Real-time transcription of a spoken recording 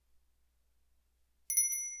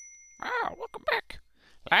welcome back.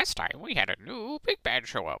 Last time we had a new big bad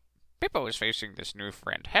show up. Pippo is facing this new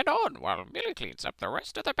friend head on while Millie cleans up the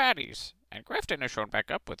rest of the baddies. And Grafton is shown back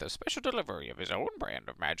up with a special delivery of his own brand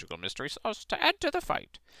of magical mystery sauce to add to the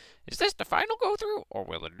fight. Is this the final go-through, or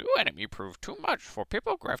will the new enemy prove too much for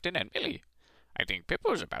Pippo, Grafton, and Millie? I think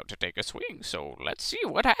Pippo's about to take a swing, so let's see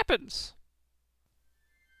what happens.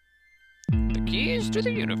 The Keys to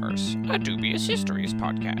the Universe, a Dubious Histories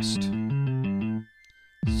podcast.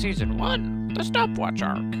 Season 1, The Stopwatch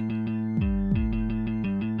Arc.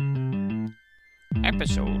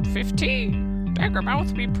 Episode 15,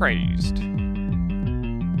 Daggermouth Be Praised.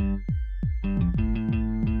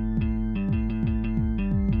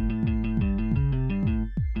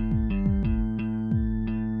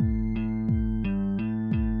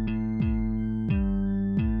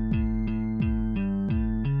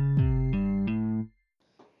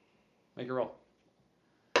 Make a roll.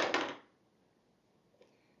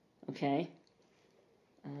 Okay.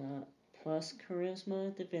 Plus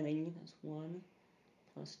charisma, divinity, that's 1.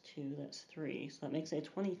 Plus 2, that's 3. So that makes it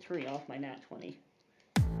 23 off my nat 20.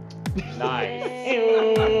 Nice.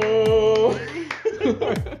 Ew.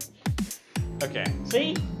 Okay.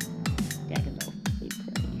 See? Daggermouth be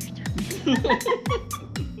praised.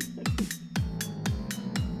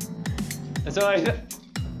 So I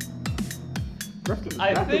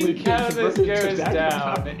think how this goes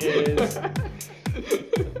down is...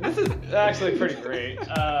 This is actually pretty great.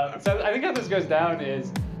 So I think how this goes down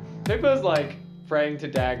is Pippo's like praying to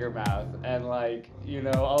Daggermouth and like, you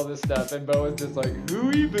know, all this stuff, and Bo is just like,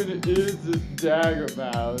 who even is this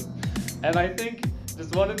Daggermouth? And I think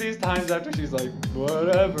just one of these times after she's like,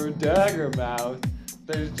 whatever, Daggermouth,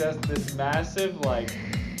 there's just this massive like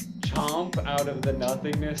chomp out of the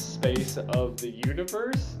nothingness space of the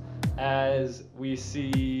universe as we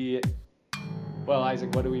see, well,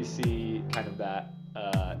 Isaac, what do we see kind of that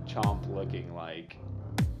chomp looking like?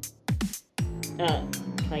 Can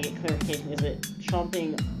I get clarification? Is it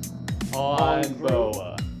chomping On Groot?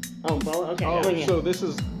 Boa. Oh, Boa? Okay. Oh, yeah. so this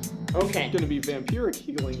is Okay. going to be vampiric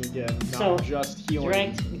healing again, not So, just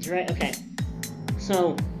healing. Direct, okay.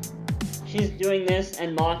 So, she's doing this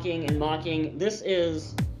and mocking. This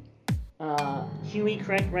is, Huey,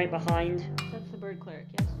 correct, right behind? That's the bird cleric,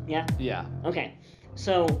 yes. Yeah? Yeah. Okay.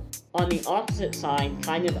 So, on the opposite side,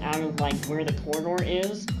 kind of out of, like, where the corridor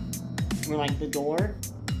is, where, like, the door,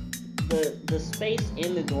 the space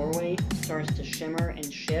in the doorway starts to shimmer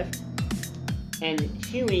and shift, and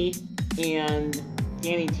Huey and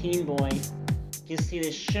Danny Teen Boy just see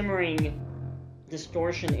this shimmering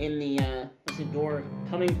distortion in the door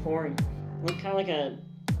coming forward. Look kind of like a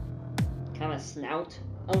kind of snout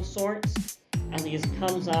of sorts as it just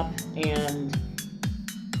comes up and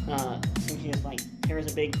essentially just like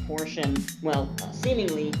tears a big portion,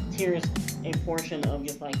 seemingly tears a portion of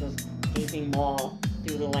just like this gaping maw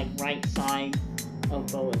through the like right side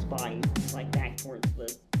of Boa's body, just like back towards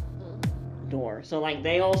the door. So like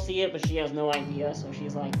they all see it, but she has no idea. So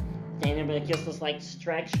she's like standing there, but it's just this like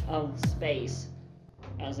stretch of space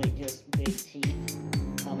as it just big teeth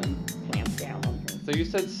come and clamp down on her. So you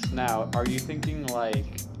said snout. Are you thinking like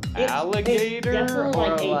It's alligator definitely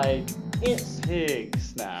or like like It's pig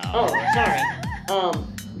snout? oh sorry,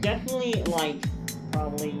 definitely like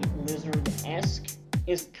probably lizard-esque.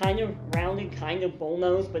 It's kind of rounded, kind of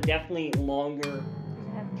bull-nosed, but definitely longer, Does it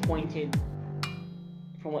have pointed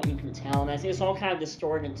from what you can tell. And I think it's all kind of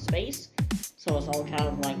distorted in space, so it's all kind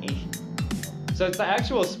of like a... So it's the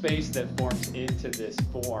actual space that forms into this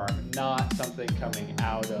form, not something coming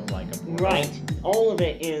out of like a portal. Right. All of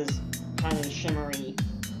it is kind of shimmery.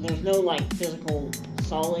 There's no like physical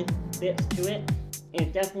solid bits to it.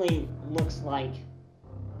 It definitely looks like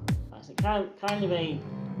kind of a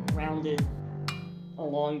rounded,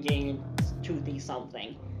 elongated, toothy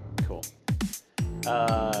something. Cool.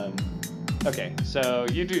 Okay, so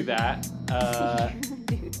you do that, do that?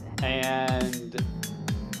 and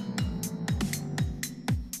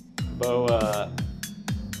Boa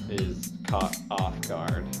is caught off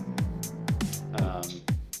guard,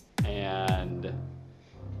 and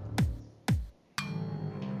I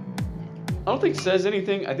don't think says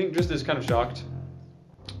anything. I think just is kind of shocked.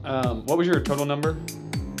 What was your total number?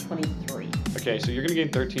 23. Okay, so you're gonna gain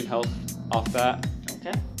 13 health off that.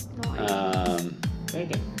 Okay. Nice. Very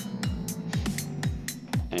good.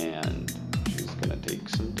 And she's gonna take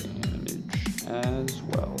some damage as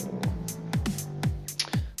well.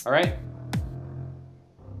 Alright.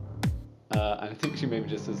 I think she maybe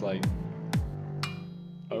just is like,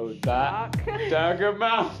 oh, that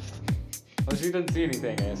Daggermouth. Well, she doesn't see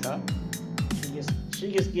anything, I guess, huh?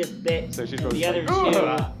 She just gets bit. So she's and probably the like, other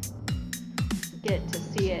 "Ugh." Get to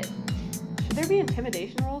see it Should there be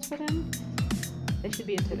intimidation rolls for them? They should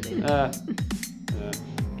be intimidated.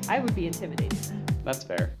 I would be intimidated. That's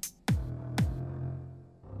fair.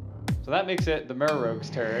 So that makes it the Murrogue's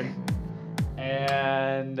turn.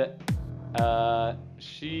 And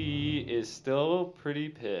she is still pretty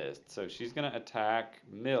pissed. So she's going to attack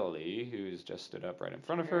Millie, who's just stood up right in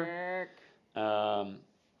front of her. Do I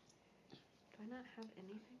not have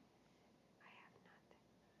anything? I have nothing.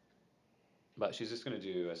 But she's just going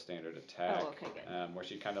to do a standard attack. Oh, okay, good. Where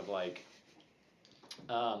she kind of like...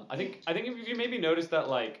 I think if you maybe notice that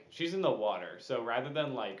like she's in the water, so rather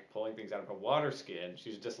than like pulling things out of her water skin,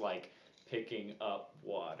 she's just like picking up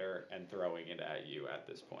water and throwing it at you at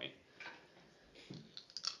this point.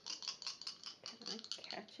 Can I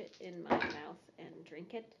catch it in my mouth and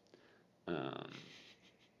drink it? I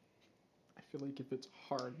feel like if it's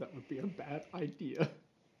hard, that would be a bad idea.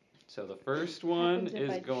 So the first one happens if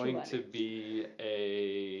I is chew going on to it? be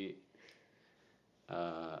a.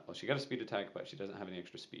 Well, she got a speed attack, but she doesn't have any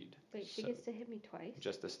extra speed. Wait, she So gets to hit me twice?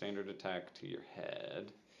 just a standard attack to your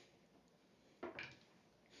head.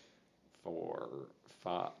 For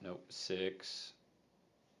 6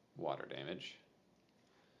 water damage.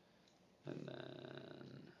 And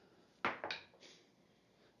then.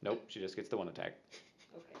 Nope, she just gets the 1 attack.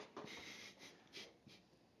 Okay.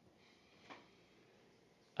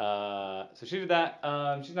 So she did that.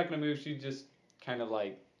 She's not gonna move. She just kind of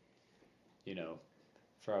like,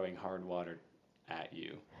 throwing hard water at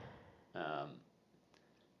you.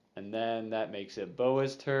 And then that makes it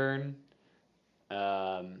Boa's turn.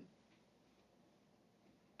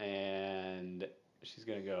 And she's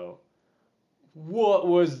gonna go, "What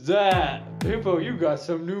was that? Hippo, you got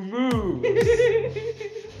some new moves."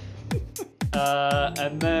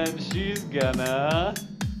 And then she's gonna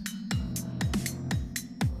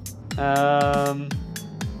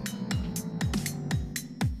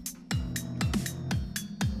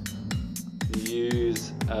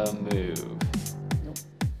use a move. Nope.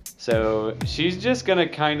 So she's just gonna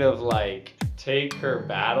kind of like take her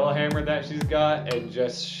battle hammer that she's got and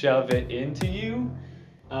just shove it into you,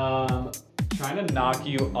 trying to knock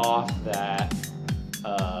you off that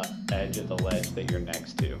edge of the ledge that you're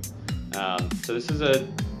next to. So this is a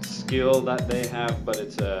skill that they have, but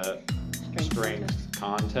it's a strength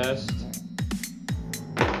contest.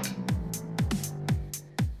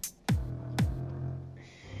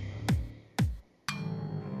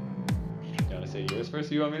 You wanna say yours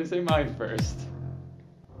first, or you want me to say mine first?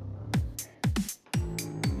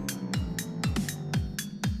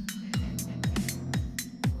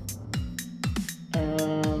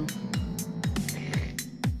 I'm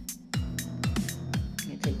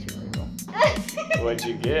gonna take 2 reroll. What'd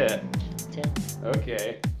you get? 10.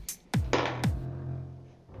 Okay.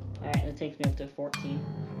 Alright, that takes me up to 14.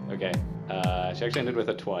 Okay. She actually ended with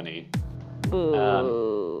a 20.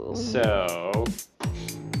 Boo. So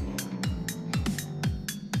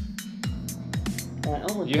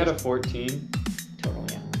you had a 14. total,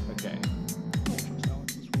 yeah. Okay. I'll trust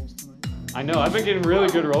Alex's rolls tonight. I know. I've been getting really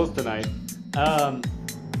good rolls tonight. I haven't had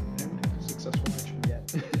a successful action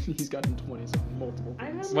yet. He's gotten 20s on multiple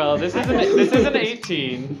I things. don't Well, this is an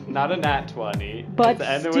 18, not a nat 20. But it's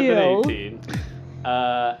ended still. with an 18.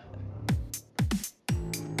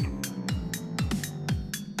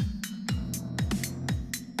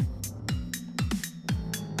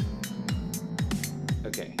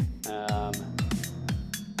 Okay.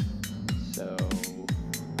 So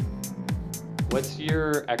what's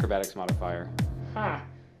your acrobatics modifier? Ha!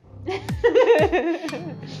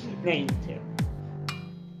 -2.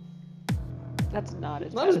 That's not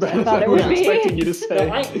as Not bad as as bad I as thought I it was would be. expecting you to say.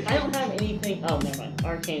 No, I don't have anything. Oh, never mind.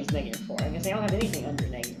 Arcane's -4. I guess I don't have anything under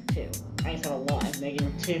 -2. I just have a lot of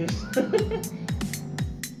 -2s.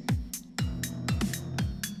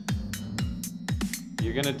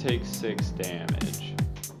 You're gonna take 6 damage.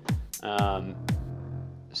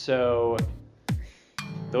 So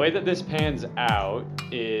the way that this pans out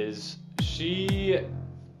is she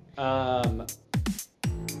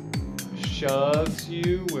shoves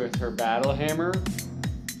you with her battle hammer,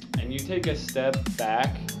 and you take a step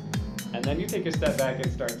back, and then you take a step back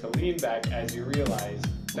and start to lean back as you realize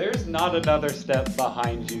there's not another step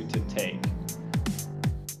behind you to take.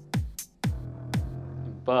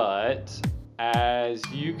 But as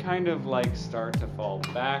you kind of like start to fall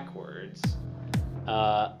backwards,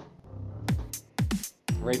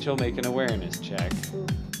 Rachel, make an awareness check. Ooh.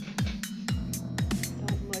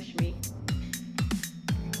 Don't mush me.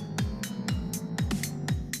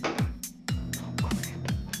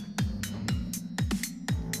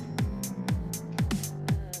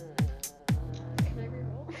 Can I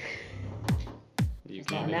reroll? You It's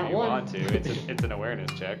can not if that you one. want to. It's an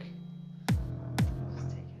awareness check.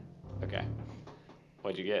 Okay.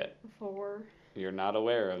 What'd you get? 4. You're not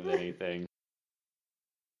aware of anything.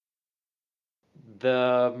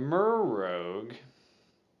 The Murrogue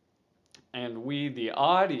and we, the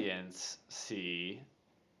audience, see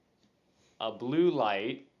a blue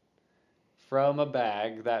light from a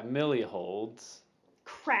bag that Millie holds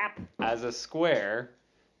Crap. as a square,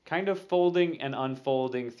 kind of folding and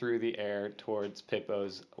unfolding through the air towards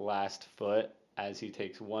Pippo's last foot as he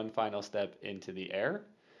takes one final step into the air.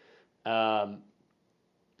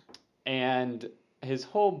 And his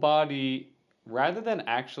whole body, rather than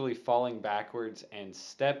actually falling backwards and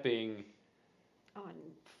stepping On.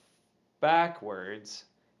 backwards,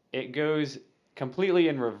 it goes completely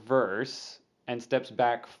in reverse and steps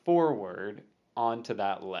back forward onto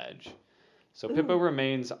that ledge. So Pippo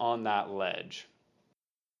remains on that ledge.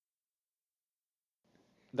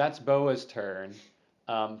 That's Boa's turn.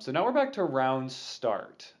 So now we're back to round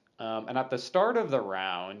start. And at the start of the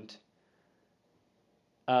round,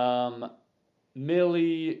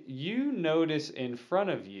 Millie, you notice in front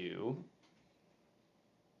of you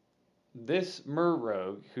this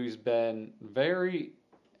Murrogue who's been very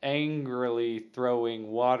angrily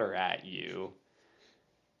throwing water at you.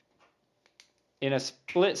 In a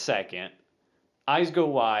split second, eyes go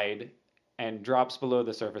wide and drops below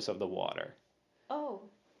the surface of the water. Oh.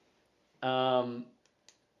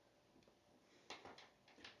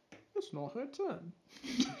 It's not her turn.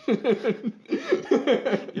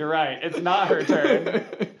 You're right. It's not her turn.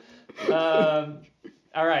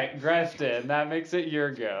 All right, Grefton, that makes it your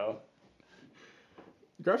go.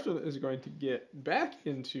 Grefton is going to get back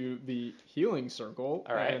into the healing circle.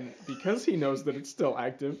 All right. And because he knows that it's still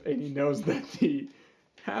active and he knows that the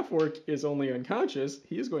half-orc is only unconscious,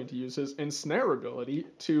 he is going to use his ensnare ability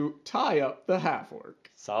to tie up the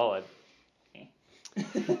half-orc. Solid.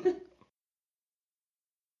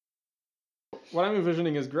 What I'm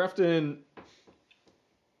envisioning is Grefton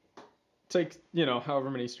takes,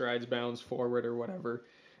 however many strides, bounds forward or whatever,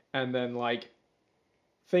 and then,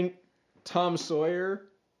 think Tom Sawyer,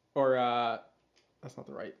 or, that's not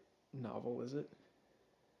the right novel, is it?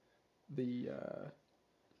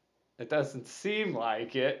 It doesn't seem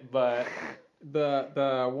like it, but...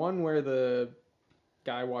 The one where the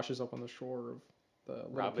guy washes up on the shore of the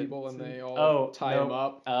little people and they all tie him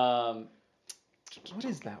up. What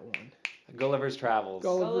is that one? Gulliver's Travels.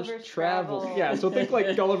 Gulliver's Travels. Yeah, so think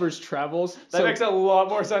Gulliver's Travels. That makes a lot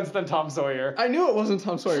more sense than Tom Sawyer. I knew it wasn't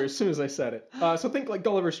Tom Sawyer as soon as I said it. So think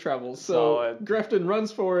Gulliver's Travels. So Solid. Grefton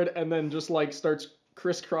runs forward and then just starts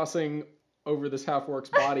crisscrossing over this half-orc's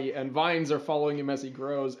body, and vines are following him as he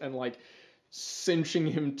grows and cinching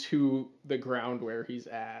him to the ground where he's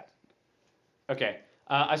at. Okay.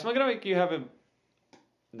 I'm still gonna make you have a...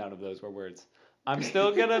 None of those were words. I'm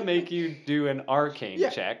still gonna make you do an arcane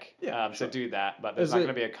check. Yeah, So do that, but there's not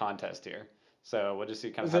gonna be a contest here. So we'll just see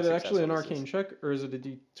kind of Is how it actually successful an this arcane is. check, or is it a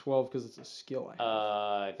D12 because it's a skill I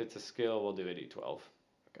have? If it's a skill, we'll do a D12.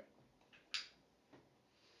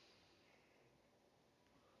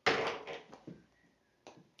 Okay.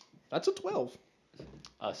 That's a 12.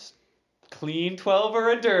 Clean 12 or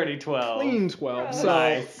a dirty 12? Clean 12. So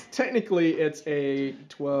Nice. technically it's a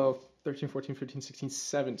 12, 13, 14, 15, 16,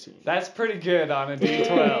 17. That's pretty good on a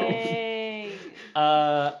D12. Yay.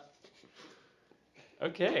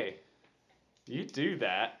 Okay. You do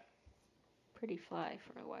that. Pretty fly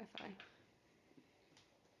for a Wi-Fi.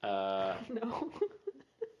 No.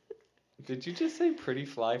 Did you just say pretty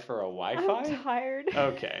fly for a Wi-Fi? I'm tired.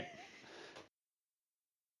 Okay.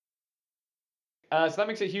 So that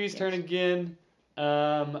makes it Huey's turn again.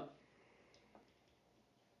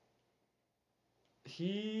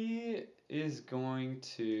 He is going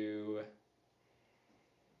to...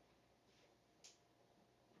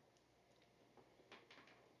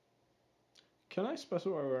 Can I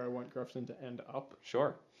specify where I want Grefton to end up?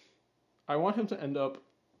 Sure. I want him to end up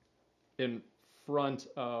in front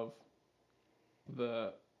of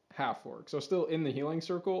the half-orc. So still in the healing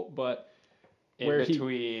circle, but where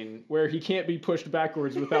he can't be pushed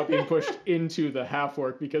backwards without being pushed into the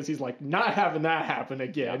half-orc, because he's not having that happen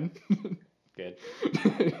again. Good.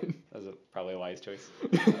 That was probably a wise choice.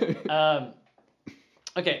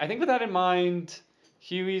 Okay, I think with that in mind,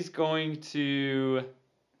 Huey's going to...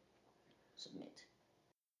 Submit.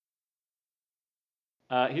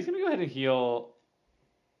 He's going to go ahead and heal...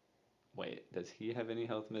 Wait, does he have any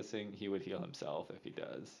health missing? He would heal himself if he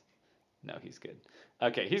does. No, he's good.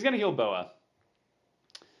 Okay, he's going to heal Boa.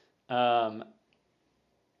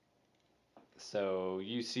 So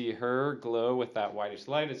you see her glow with that whitish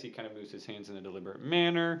light as he kind of moves his hands in a deliberate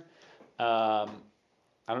manner. I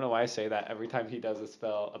don't know why I say that every time he does a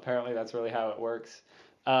spell. Apparently that's really how it works.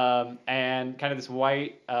 And kind of this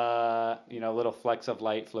white, little flecks of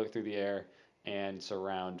light float through the air and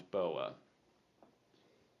surround Boa.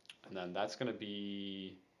 And then that's going to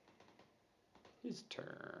be his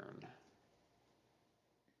turn.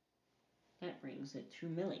 That brings it to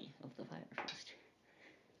Millie of the Fire Fist.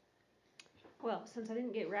 Well, since I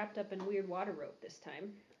didn't get wrapped up in weird water rope this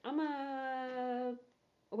time, Oh,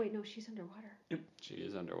 wait, no, she's underwater. Yep, she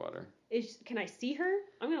is underwater. Can I see her?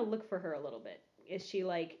 I'm going to look for her a little bit. Is she,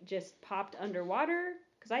 just popped underwater?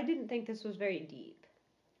 Because I didn't think this was very deep.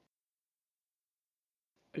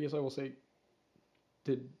 I guess I will say,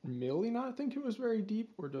 did Millie not think it was very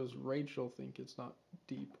deep, or does Rachel think it's not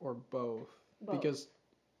deep, or both? Because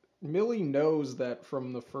Millie knows that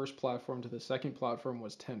from the first platform to the second platform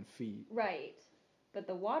was 10 feet. Right. But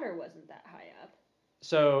the water wasn't that high up.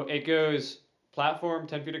 So it goes platform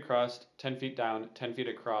 10 feet across, 10 feet down, 10 feet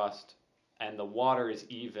across, and the water is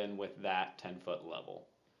even with that 10-foot level.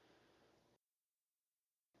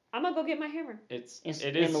 I'm going to go get my hammer. It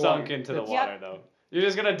is sunk into the water, though. You're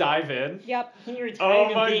just going to dive in? Yep.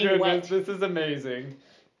 Oh my goodness, this is amazing.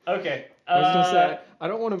 Okay. I was going to say, I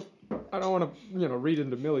don't want to, read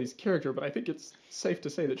into Millie's character, but I think it's safe to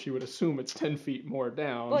say that she would assume it's 10 feet more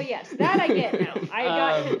down. Well, yes, that I get now. I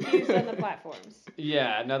got confused on the platforms.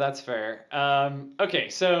 Yeah, no, that's fair. Okay,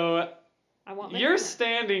 so you're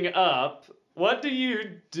standing up. What do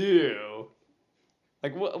you do?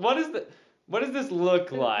 What does this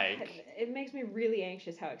look like? It makes me really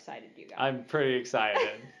anxious how excited you got. I'm pretty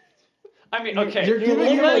excited. I mean, okay. You're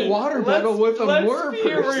giving him a water battle with a mer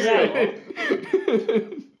person.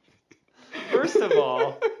 First of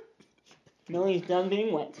all, Millie's done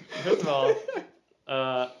being wet. First of all,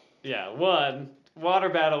 one, water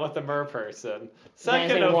battle with a mer person.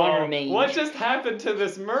 Second of all, what just happened to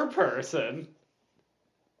this mer person?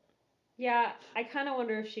 Yeah, I kind of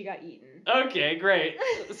wonder if she got eaten. Okay, great.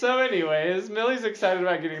 So anyways, Millie's excited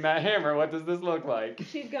about getting that hammer. What does this look like?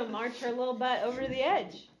 She's gonna march her little butt over the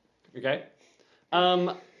edge. Okay.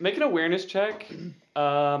 Make an awareness check.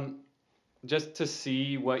 Just to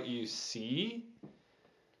see what you see.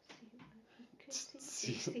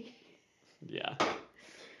 Yeah.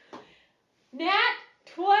 Nat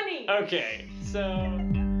 20! Okay, so...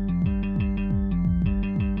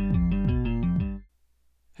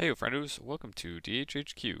 Hey, friendos, welcome to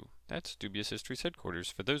DHHQ. That's Dubious History's headquarters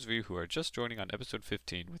for those of you who are just joining on episode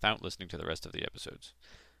 15 without listening to the rest of the episodes.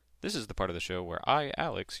 This is the part of the show where I,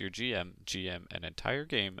 Alex, your GM an entire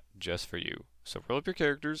game just for you. So roll up your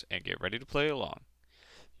characters and get ready to play along.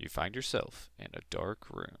 You find yourself in a dark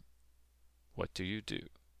room. What do you do?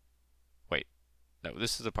 Wait, no,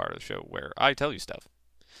 this is the part of the show where I tell you stuff.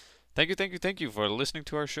 Thank you for listening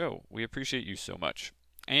to our show. We appreciate you so much.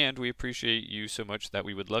 And we appreciate you so much that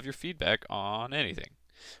we would love your feedback on anything.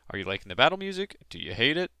 Are you liking the battle music? Do you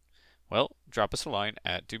hate it? Well, drop us a line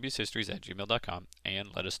at dubioushistories@gmail.com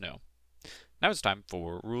and let us know. Now it's time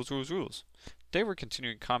for Rules. Today we're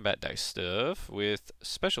continuing combat dice stuff with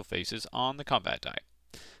special faces on the combat die.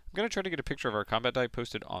 I'm going to try to get a picture of our combat die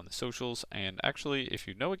posted on the socials, and actually, if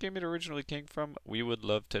you know what game it originally came from, we would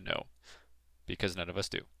love to know, because none of us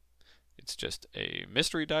do. It's just a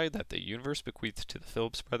mystery die that the universe bequeathed to the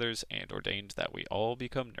Phillips brothers and ordained that we all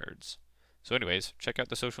become nerds. So anyways, check out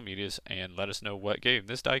the social medias and let us know what game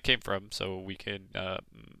this die came from so we can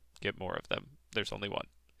get more of them. There's only one.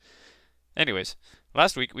 Anyways,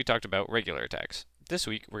 last week we talked about regular attacks. This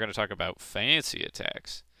week we're going to talk about fancy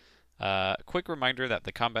attacks. Quick reminder that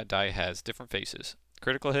the combat die has different faces.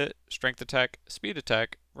 Critical hit, strength attack, speed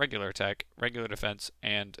attack, regular defense,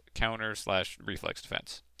 and counter/reflex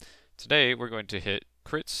defense. Today we're going to hit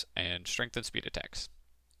crits and strength and speed attacks.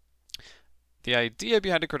 The idea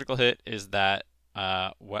behind a critical hit is that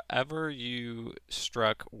whatever you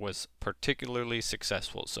struck was particularly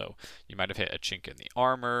successful. So you might have hit a chink in the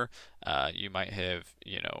armor, you might have,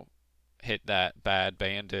 hit that bad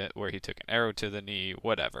bandit where he took an arrow to the knee,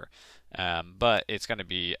 whatever. But it's going to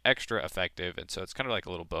be extra effective, and so it's kind of like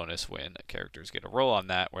a little bonus when characters get a roll on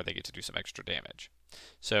that where they get to do some extra damage.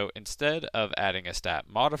 So instead of adding a stat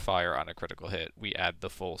modifier on a critical hit, we add the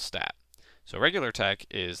full stat. So regular attack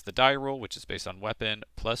is the die roll, which is based on weapon,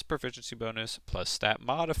 plus proficiency bonus, plus stat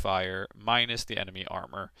modifier, minus the enemy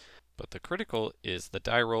armor. But the critical is the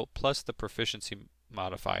die roll plus the proficiency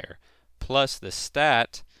modifier, plus the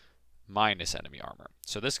stat, minus enemy armor.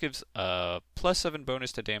 So this gives a +7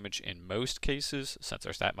 bonus to damage in most cases, since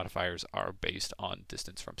our stat modifiers are based on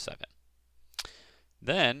distance from 7.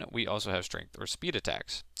 Then we also have strength or speed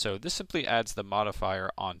attacks. So this simply adds the modifier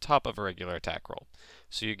on top of a regular attack roll.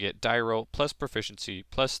 So you get die roll plus proficiency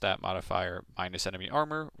plus stat modifier minus enemy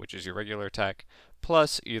armor, which is your regular attack,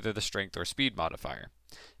 plus either the strength or speed modifier.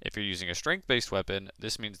 If you're using a strength-based weapon,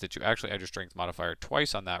 this means that you actually add your strength modifier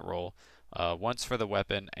twice on that roll, once for the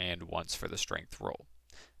weapon and once for the strength roll.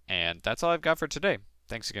 And that's all I've got for today.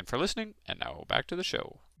 Thanks again for listening, and now back to the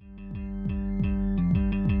show.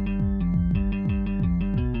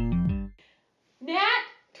 Nat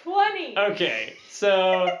 20! Okay,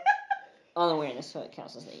 so... On awareness, so it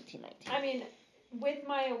counts as an 18, 19. I mean, with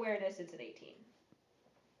my awareness, it's an 18.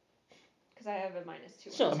 Because I have a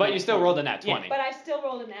 -2. So but you still rolled a nat 20. But I still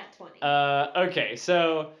rolled a nat 20. Okay,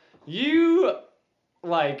 so you're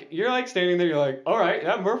standing there, you're like, alright,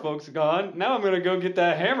 that merfolk's gone. Now I'm gonna go get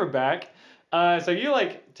that hammer back. So you,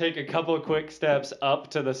 take a couple of quick steps up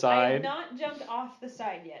to the side. I have not jumped off the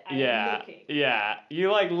side yet. I am looking. Yeah.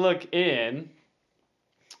 You, look in,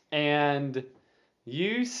 and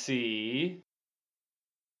you see...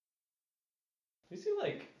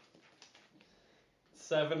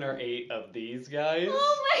 7 or 8 of these guys.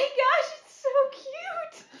 Oh my gosh, it's so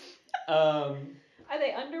cute! Are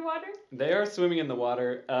they underwater? They are swimming in the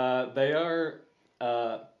water. They are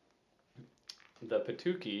the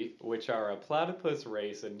Patuki, which are a platypus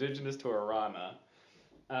race indigenous to Arana.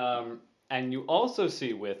 And you also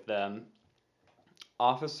see with them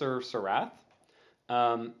Officer Sarath,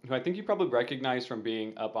 who I think you probably recognize from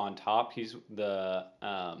being up on top. He's the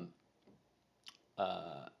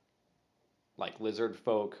lizard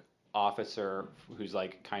folk officer who's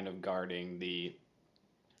kind of guarding the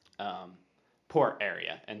port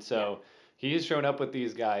area. And so he's shown up with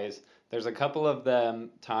these guys. There's a couple of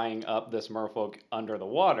them tying up this merfolk under the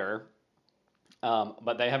water,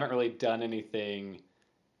 but they haven't really done anything.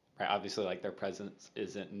 Right? Obviously, their presence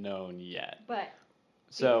isn't known yet. But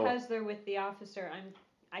because they're with the officer,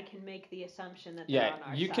 I can make the assumption that they're on our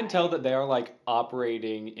side. You can tell that they are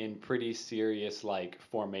operating in pretty serious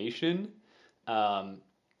formation.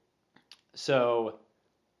 So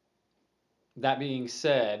that being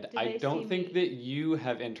said, I don't think that you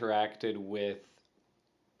have interacted with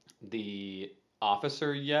the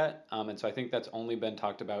officer yet, and so I think that's only been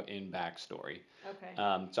talked about in backstory. Okay.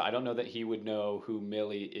 So I don't know that he would know who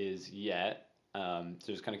Millie is yet. So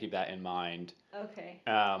just kind of keep that in mind. Okay.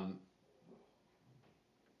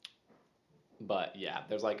 But yeah,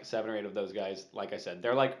 there's 7 or 8 of those guys. Like I said,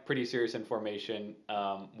 they're pretty serious in formation,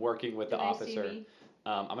 working with the officer. See me?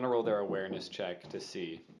 I'm gonna roll their awareness check to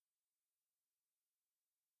see.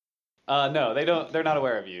 No, they don't. They're not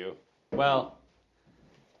aware of you. Well.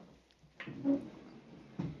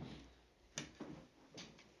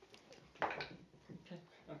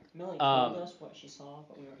 Millie told us what she saw,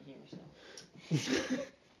 but we weren't here, so.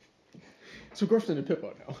 So Grifton and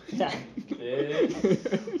Pippo know. Yeah.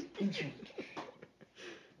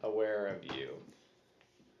 Aware of you.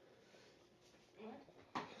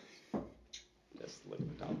 Just look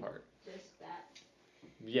at the top part. Just that.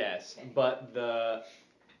 Yes, Okay. but the...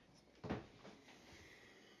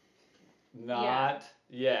 Not... Yeah.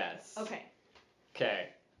 Yes. Okay. Okay.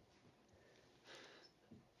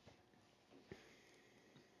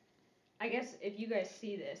 I guess if you guys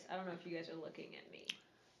see this, I don't know if you guys are looking at me.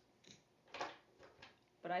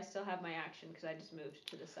 But I still have my action because I just moved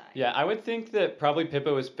to the side. Yeah, I would think that probably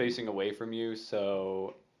Pippo is facing away from you,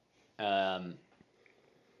 so... I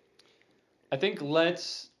think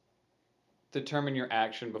let's determine your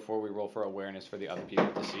action before we roll for awareness for the other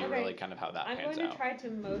people to see really kind of how that pans out. I'm going to try to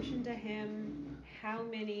motion to him how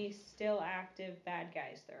many still active bad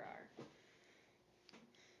guys there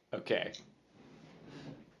are. Okay.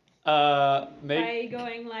 By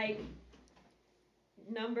going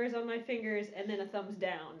numbers on my fingers and then a thumbs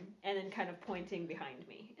down and then kind of pointing behind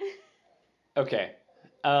me. Okay.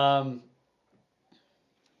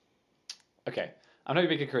 Okay. I'm going to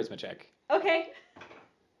make a charisma check. Okay.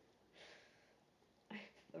 I have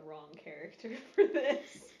the wrong character for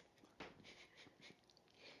this.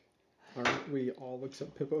 Aren't we all looks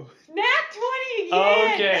up Pippo? Nat 20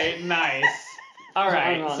 again! Okay, nice.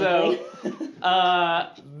 Alright, so,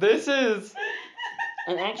 this is...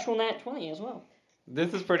 An actual nat 20 as well.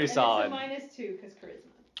 This is pretty and solid. It's a -2 because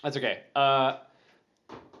charisma. That's okay.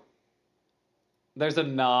 There's a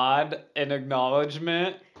nod, an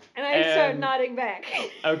acknowledgement. And I start nodding back.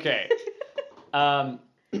 Okay.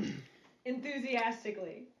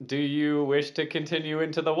 Enthusiastically. Do you wish to continue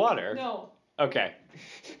into the water? No. Okay.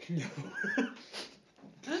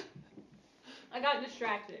 I got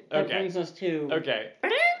distracted. That brings us to... Okay.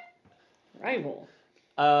 Rival.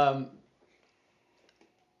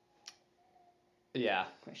 Yeah.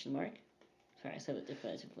 Question mark? Sorry, I said it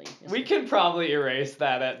definitively. We can probably erase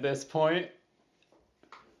that at this point.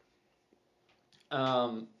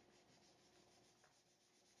 Yeah.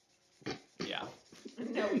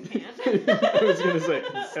 No, we can't. I was gonna say,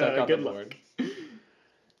 Stuck on good the luck. board.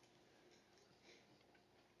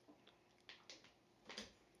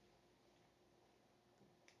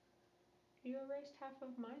 You erased half of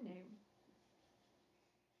my name.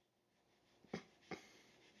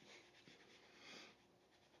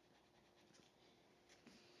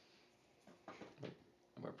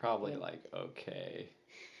 We're probably like, okay.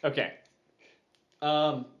 Okay.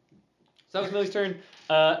 So that was Millie's turn.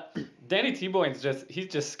 Danny T-Boy's he's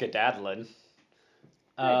just skedaddling.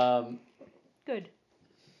 Good.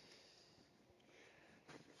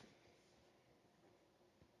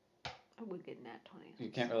 I would get nat 20. You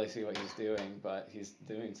can't really see what he's doing, but he's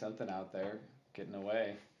doing something out there, getting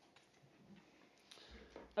away.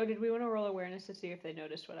 Oh, did we want to roll awareness to see if they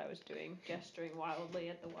noticed what I was doing, gesturing wildly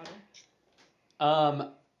at the water?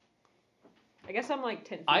 I guess I'm like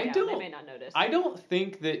 10 feet down. They may not notice. I don't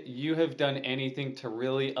think that you have done anything to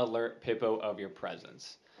really alert Pippo of your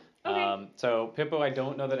presence. Okay. So Pippo, I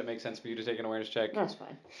don't know that it makes sense for you to take an awareness check. That's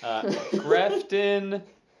fine. Grefton,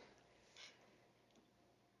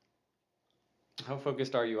 how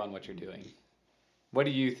focused are you on what you're doing? What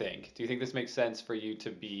do you think? Do you think this makes sense for you to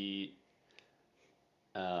be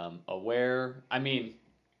aware? I mean,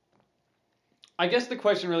 I guess the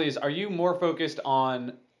question really is, are you more focused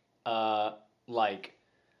on like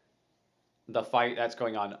the fight that's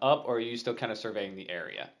going on up, or are you still kind of surveying the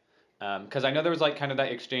area? Because I know there was like kind of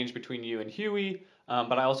that exchange between you and Huey,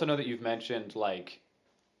 but I also know that you've mentioned like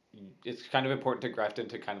it's kind of important to Grefton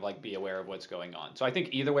to kind of like be aware of what's going on. So I think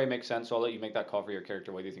either way makes sense. So I'll let you make that call for your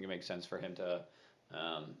character. Whether you think it makes sense for him to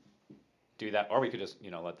do that, or we could just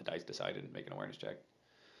let the dice decide and make an awareness check.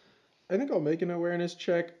 I think I'll make an awareness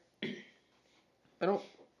check.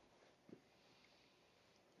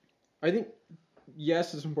 I think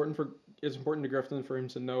yes, it's important to Grefton for him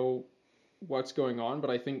to know what's going on, but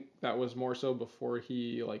I think that was more so before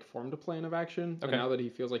he like formed a plan of action. Okay. And now that he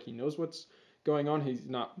feels like he knows what's going on, he's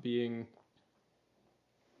not being.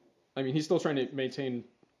 I mean, he's still trying to maintain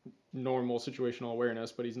normal situational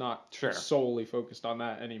awareness, but he's not solely focused on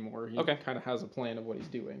that anymore. He kind of has a plan of what he's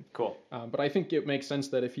doing. Cool. But I think it makes sense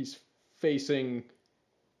that if he's facing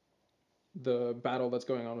the battle that's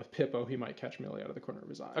going on with Pippo, he might catch Millie out of the corner of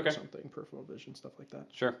his eye or something, peripheral vision, stuff like that.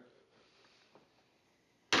 Sure.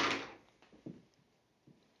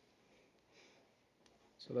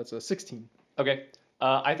 So that's a 16. Okay.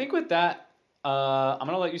 I think with that, I'm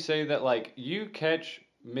going to let you say that, like, you catch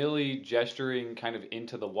Millie gesturing kind of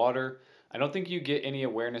into the water. I don't think you get any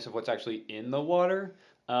awareness of what's actually in the water,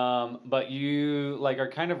 but you, like, are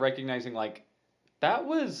kind of recognizing, like, that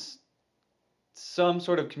was some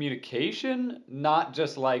sort of communication, not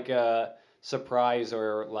just, like, a surprise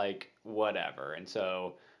or, like, whatever. And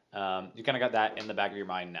so you kind of got that in the back of your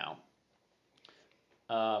mind now.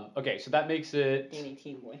 Okay, so that makes it... Danny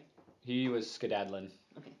T-Boy. He was skedaddling.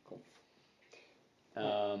 Okay, cool.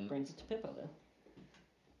 That brings it to Pippo, though.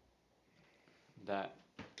 That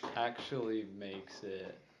actually makes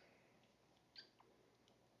it...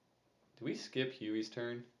 Did we skip Huey's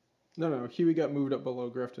turn? No. Huey got moved up below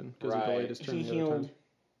Grefton because he delayed his turn he the healed. other time.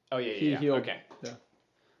 Oh, yeah. He healed. Okay. Yeah.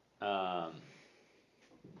 I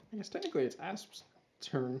guess technically it's Asp's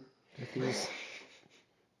turn. If he's...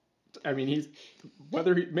 I mean, he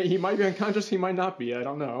might be unconscious, he might not be. I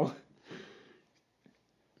don't know.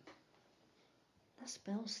 The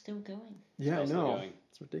spell's still going. Yeah, I know.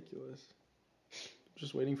 It's ridiculous. I'm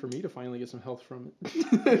just waiting for me to finally get some health from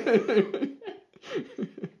it.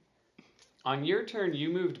 On your turn, you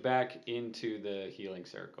moved back into the healing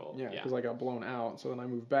circle. Yeah, because I got blown out. So then I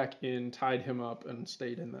moved back in, tied him up, and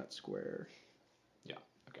stayed in that square. Yeah,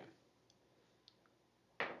 okay.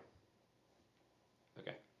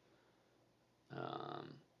 Okay.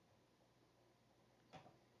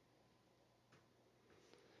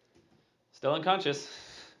 Still unconscious.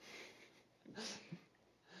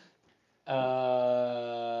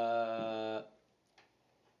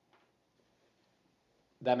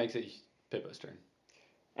 That makes it Pippo's turn.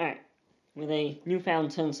 Alright. With a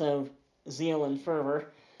newfound sense of zeal and fervor,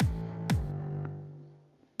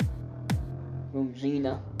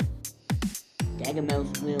 Rosina,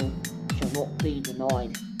 Dagamouth's will shall not be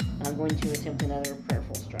denied. I'm going to attempt another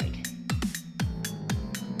prayerful strike.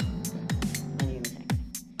 I need an attack.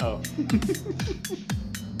 Oh. Son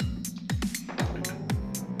of a gun.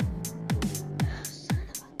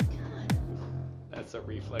 That's a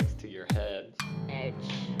reflex to your head. Ouch.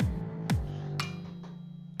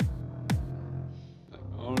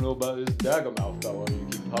 I don't know about this Dagamouth fellow you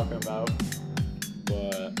keep talking about,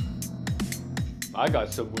 but I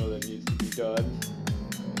got some will that needs to be done.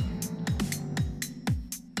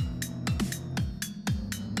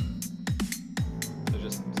 So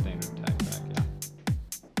just standard attack back, yeah.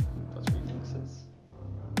 Plus reflexes.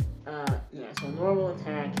 Yeah, so normal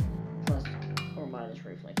attack plus or minus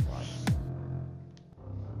reflex plus.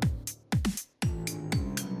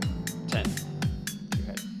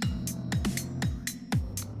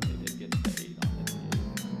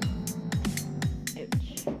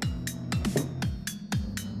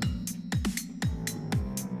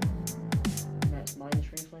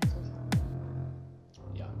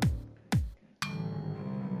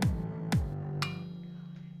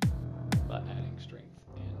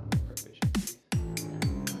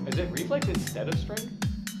 Is it reflex instead of strength?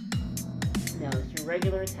 No, it's your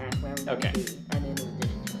regular attack, whatever that Okay. would be, and then in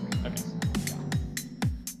addition to reflex.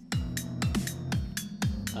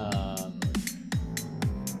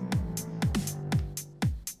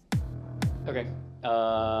 Okay.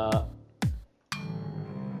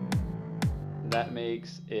 That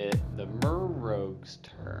makes it the Merrogue's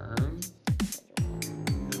turn,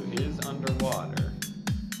 who is underwater.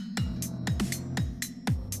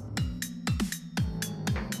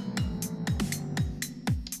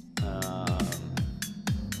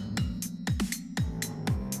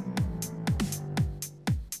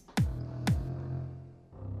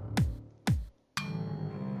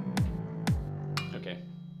 Okay.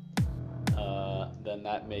 Then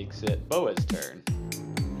that makes it Boa's turn.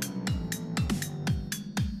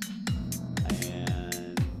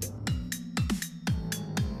 And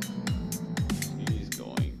she's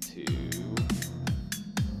going to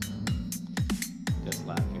just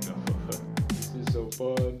laugh and go, this is so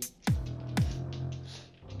fun.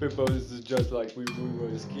 Pippo, this is just like we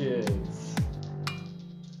were as kids.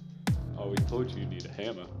 Always told you need a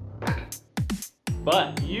hammer.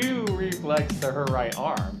 But you reflex to her right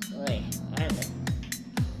arm. Wait, I look.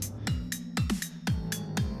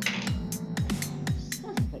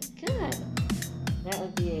 Son of a gun. That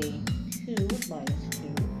would be a 2 minus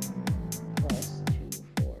 2 plus 2,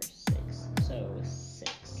 4, 6. So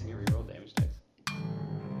 6. Can you reroll damage dice?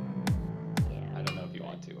 Yeah. I don't know if you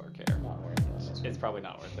want to or care. Not worth it on this It's probably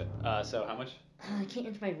not worth it. So how much? one. I can't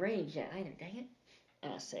enter my range yet either, dang it.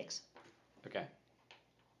 6. Okay.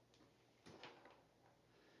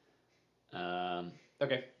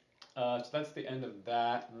 Okay. So that's the end of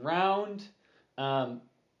that round.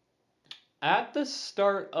 At the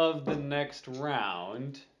start of the next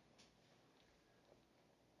round,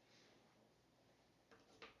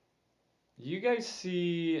 you guys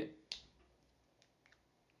see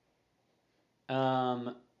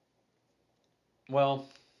well,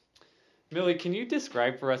 Millie, can you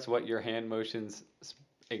describe for us what your hand motions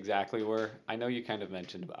exactly were? I know you kind of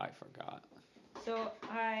mentioned, but I forgot. So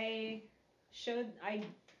I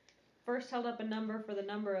first held up a number for the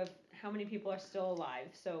number of how many people are still alive.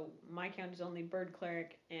 So my count is only Bird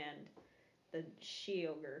Cleric and the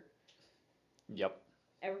She-Ogre. Yep.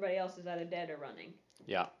 Everybody else is either dead or running.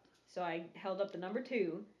 Yeah. So I held up the number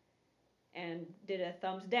 2 and did a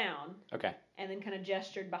thumbs down. Okay. And then kind of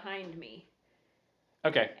gestured behind me.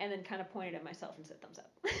 Okay. And then kind of pointed at myself and said thumbs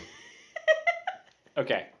up.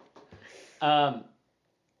 Okay.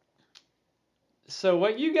 So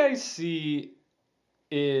what you guys see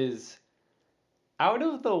is out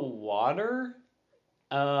of the water,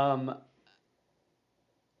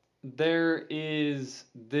 there is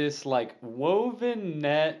this like woven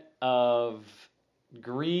net of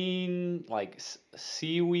green like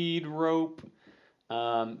seaweed rope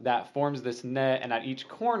that forms this net, and at each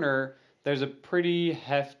corner there's a pretty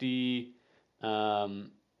hefty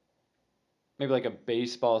maybe like a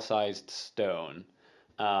baseball-sized stone.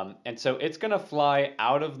 And so it's going to fly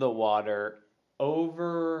out of the water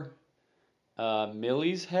over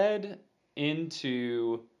Millie's head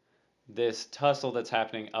into this tussle that's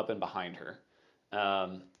happening up and behind her.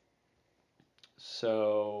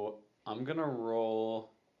 So I'm going to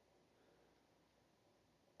roll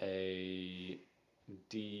a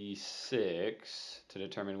d6 to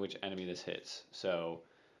determine which enemy this hits. So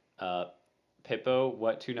Pippo,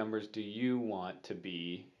 what 2 numbers do you want to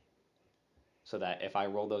be so that if I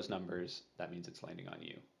roll those numbers, that means it's landing on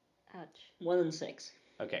you? Ouch. 1 and 6.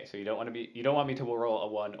 Okay, so you don't want me to roll a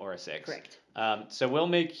 1 or a 6. Correct. So we'll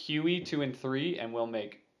make Huey 2 and 3, and we'll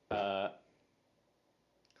make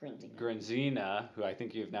Granzina, who I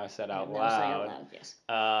think you've now said out loud. Yes.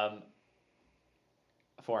 4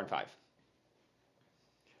 and 5.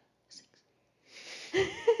 6.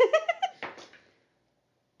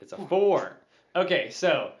 It's a 4. Okay,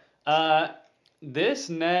 so this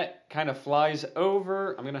net kind of flies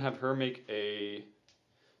over. I'm going to have her make a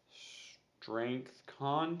strength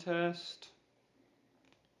contest.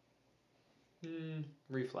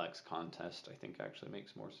 Reflex contest, I think, actually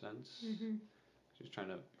makes more sense. Mm-hmm. She's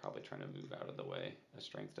probably trying to move out of the way. A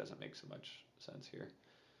strength doesn't make so much sense here.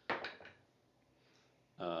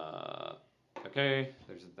 Okay,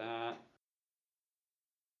 there's that.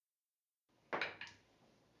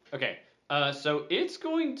 Okay, so it's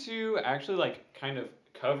going to actually like kind of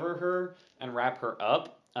cover her and wrap her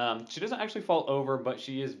up. She doesn't actually fall over, but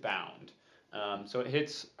she is bound. So it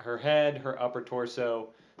hits her head, her upper torso,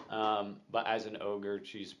 but as an ogre,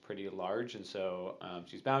 she's pretty large, and so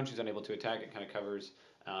she's bound. She's unable to attack. It kind of covers,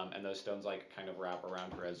 and those stones like kind of wrap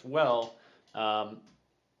around her as well.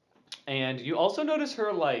 And you also notice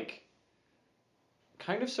her like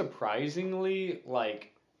kind of surprisingly,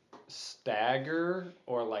 like, stagger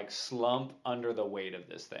or, like, slump under the weight of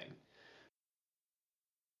this thing.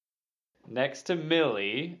 Next to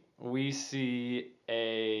Millie, we see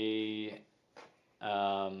a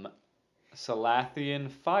Salathian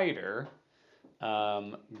fighter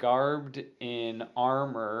garbed in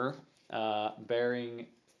armor bearing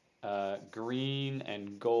green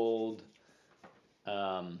and gold,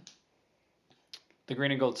 the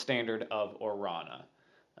green and gold standard of Orana.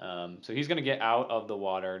 So he's going to get out of the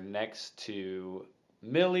water next to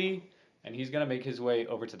Millie, and he's going to make his way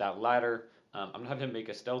over to that ladder. I'm going to have him make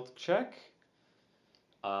a stealth check.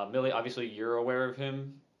 Millie, obviously you're aware of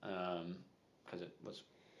him, because it was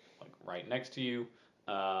like right next to you.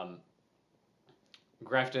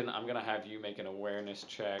 Grafton, I'm going to have you make an awareness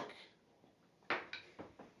check.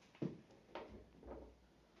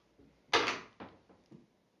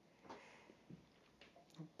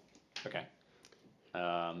 Okay.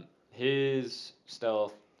 His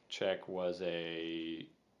stealth check was a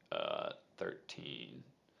 13.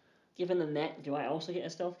 Given the net, do I also get a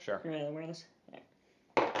stealth? Sure. Awareness? Yeah.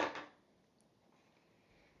 I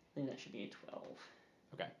think that should be a 12.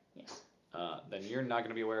 Okay. Yes. Then you're not going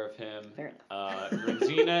to be aware of him. Fair enough.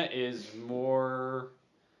 Renzina is more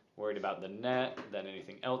worried about the net than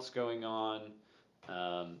anything else going on.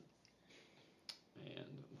 And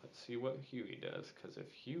let's see what Huey does, because if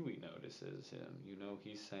Huey notices him, you know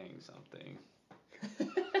he's saying something.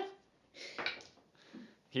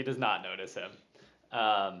 He does not notice him.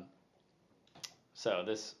 So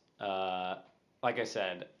this, like I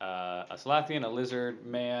said, a Salathian, a lizard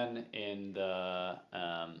man in the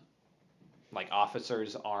like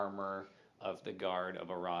officer's armor of the guard of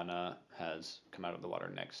Orana has come out of the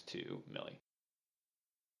water next to Millie.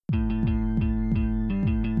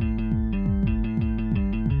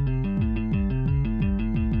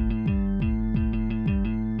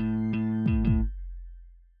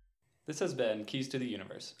 This has been Keys to the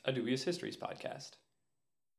Universe, a Dubious Histories podcast.